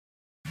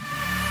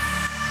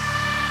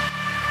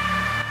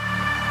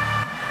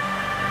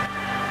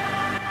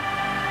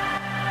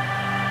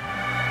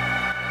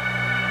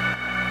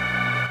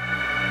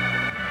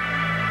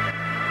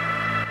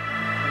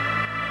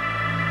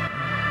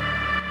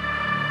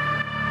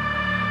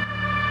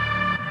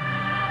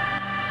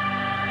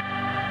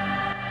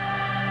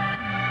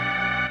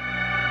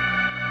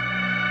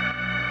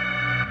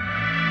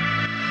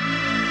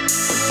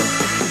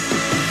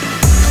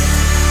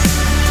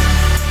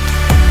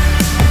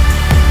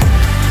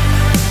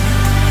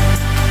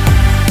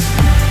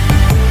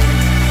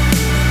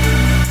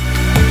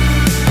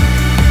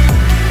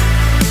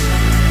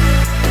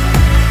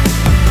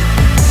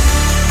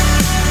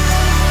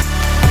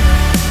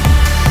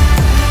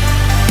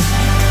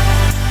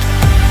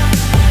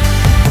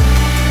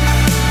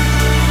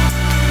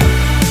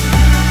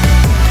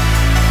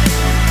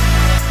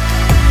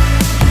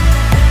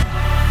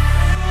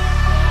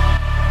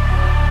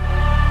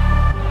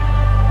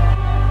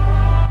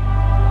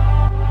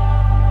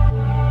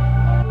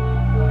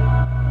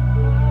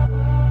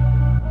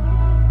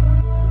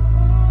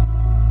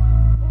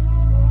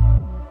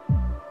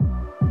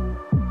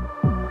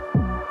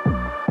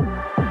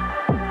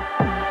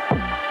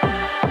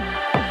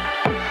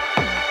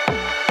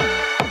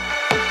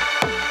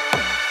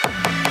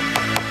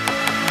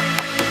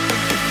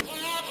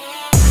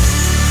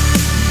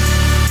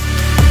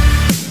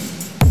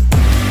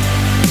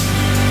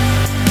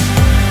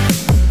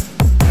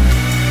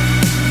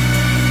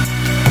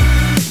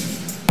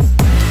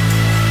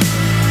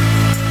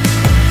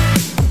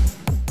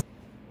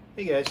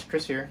guys,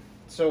 Chris here.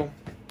 So,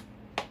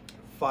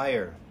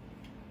 fire.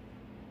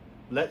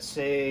 Let's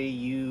say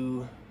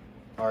you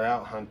are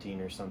out hunting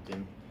or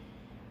something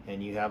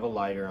and you have a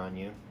lighter on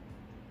you.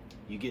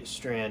 You get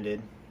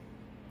stranded.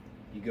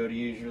 You go to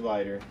use your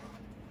lighter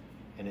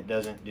and it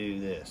doesn't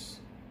do this.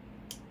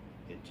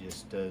 It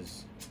just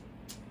does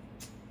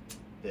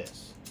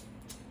this.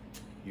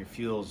 Your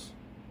fuel's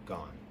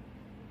gone.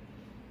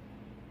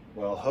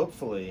 Well,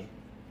 hopefully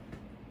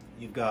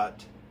you've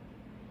got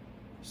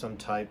some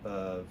type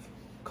of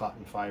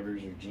cotton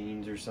fibers or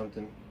jeans or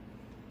something.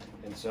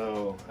 And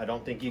so I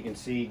don't think you can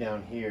see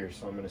down here,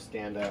 so I'm going to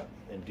stand up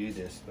and do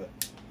this. But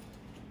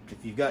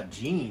if you've got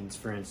jeans,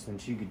 for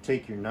instance, you could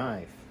take your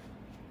knife,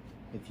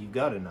 if you've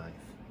got a knife,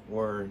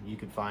 or you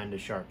could find a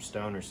sharp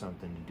stone or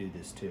something to do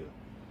this too.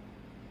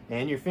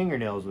 And your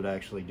fingernails would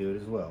actually do it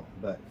as well.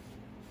 But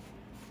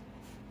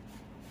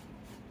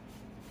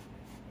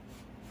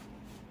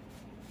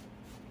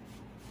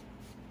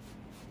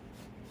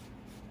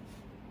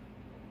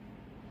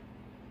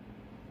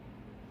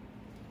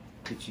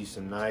get you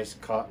some nice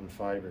cotton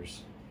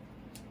fibers.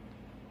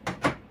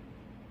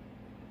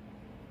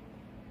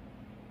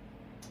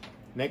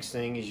 Next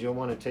thing is you'll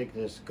want to take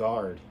this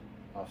guard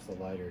off the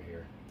lighter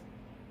here.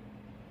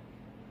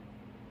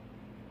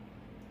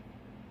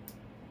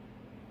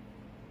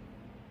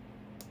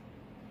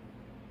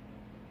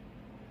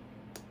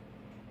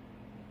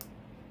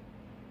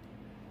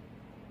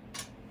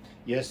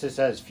 Yes, this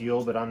has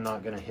fuel, but I'm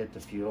not going to hit the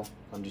fuel.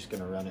 I'm just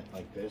going to run it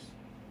like this.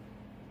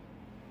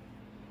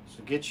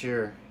 So get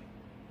your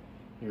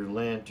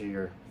lint or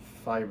your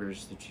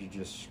fibers that you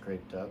just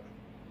scraped up.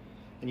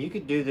 And you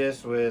could do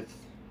this with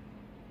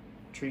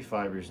tree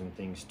fibers and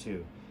things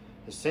too.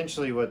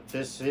 Essentially what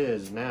this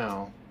is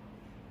now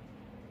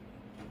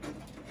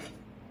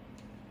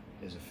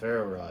is a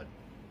ferro rod.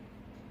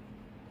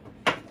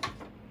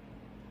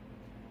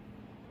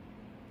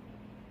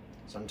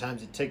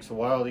 Sometimes it takes a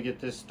while to get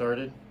this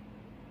started.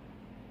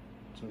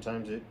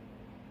 Sometimes it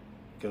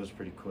goes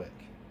pretty quick.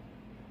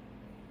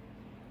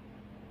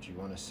 But you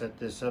want to set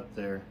this up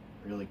there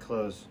really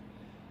close.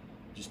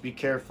 Just be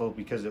careful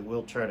because it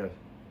will try to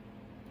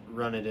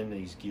run it into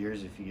these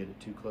gears if you get it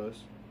too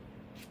close.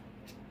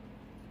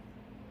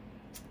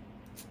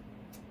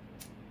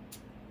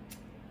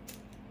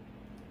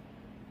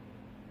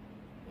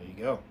 There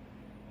you go.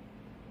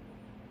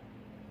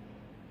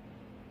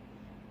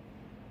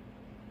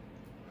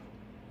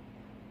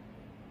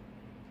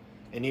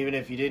 And even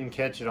if you didn't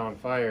catch it on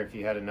fire, if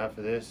you had enough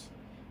of this,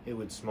 it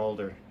would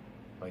smolder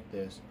like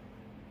this.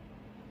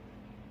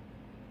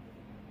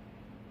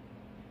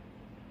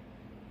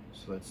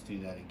 So let's do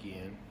that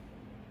again.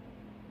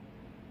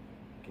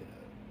 Get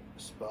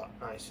a spot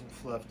nice and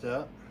fluffed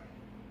up.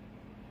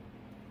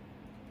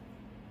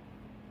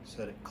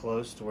 Set it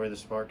close to where the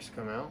sparks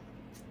come out.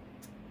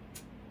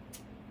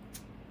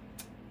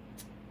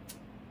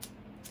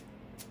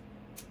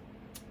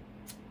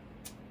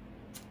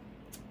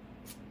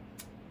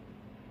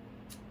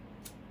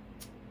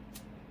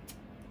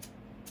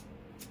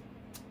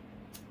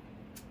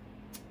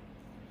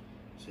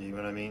 See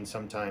what I mean?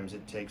 Sometimes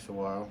it takes a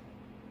while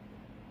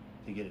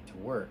to get it to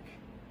work.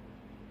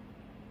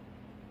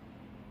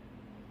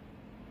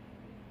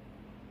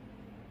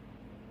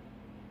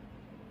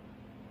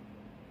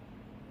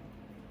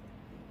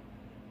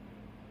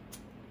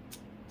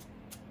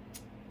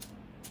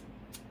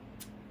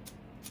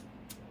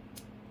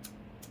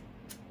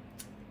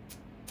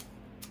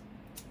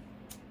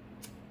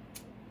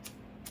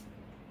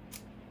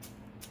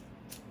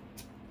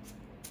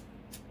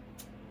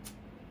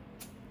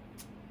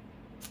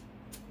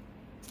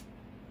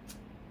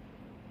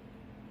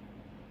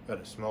 Got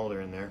a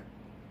smolder in there.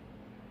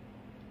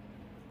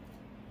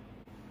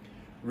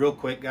 Real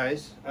quick,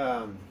 guys,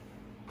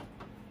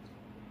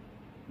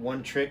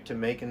 one trick to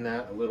making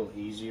that a little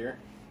easier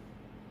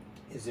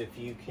is if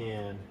you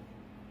can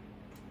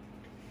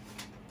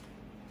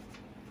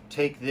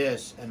take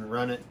this and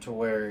run it to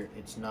where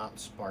it's not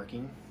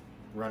sparking.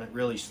 Run it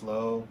really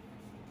slow,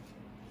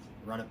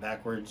 run it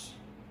backwards,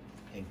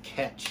 and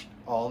catch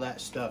all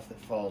that stuff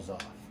that falls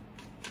off.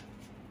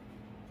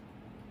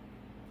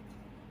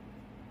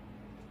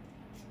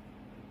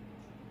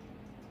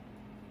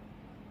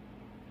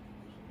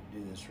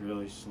 Do this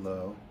really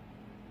slow.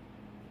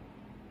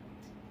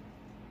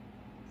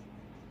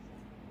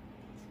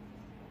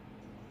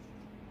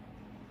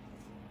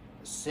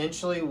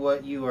 Essentially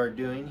what you are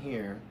doing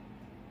here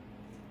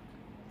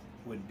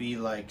would be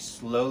like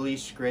slowly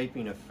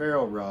scraping a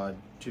ferro rod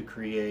to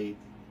create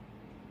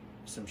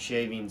some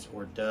shavings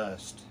or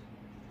dust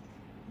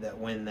that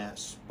when that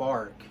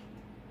spark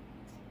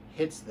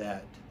hits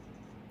that,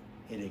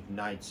 it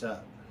ignites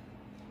up.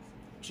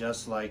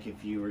 Just like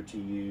if you were to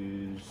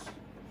use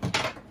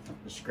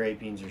the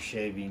scrapings or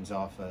shavings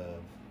off of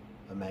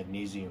a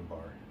magnesium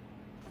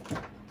bar.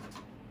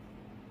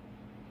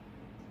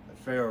 A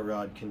ferro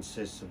rod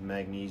consists of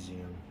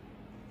magnesium.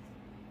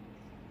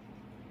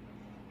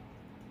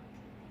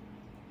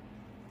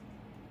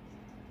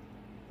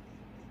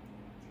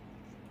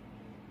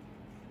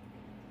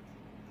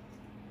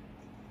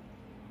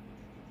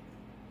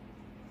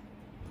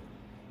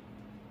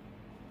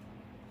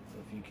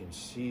 if you can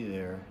see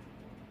there.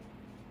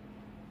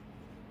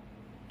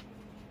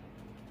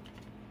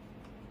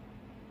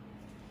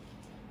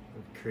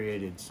 I've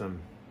created some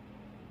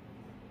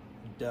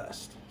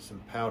dust, some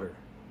powder.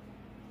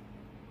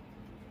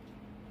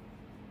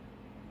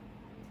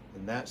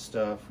 And that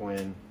stuff,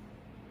 when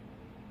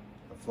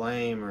a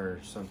flame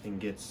or something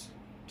gets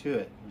to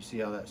it, you see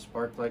how that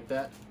sparked like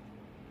that?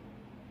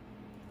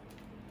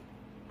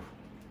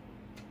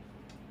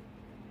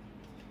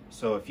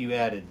 So if you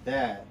added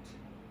that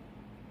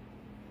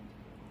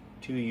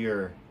to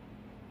your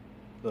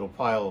little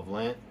pile of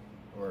lint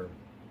or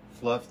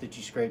fluff that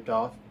you scraped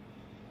off,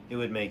 it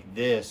would make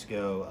this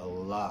go a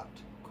lot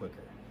quicker.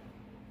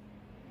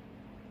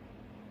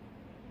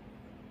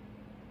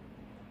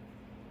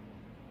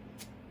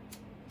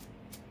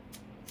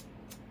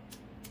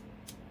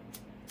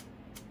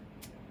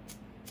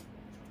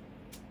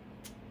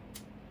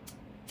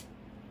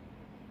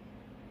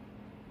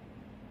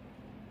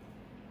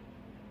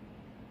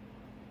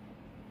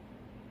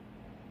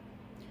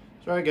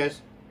 Sorry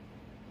guys.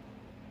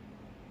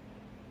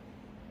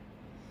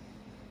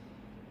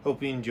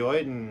 Hope you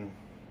enjoyed and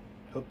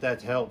hope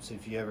that helps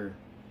if you ever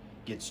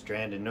get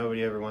stranded.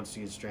 Nobody ever wants to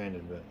get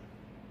stranded, but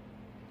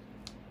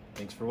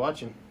thanks for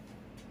watching.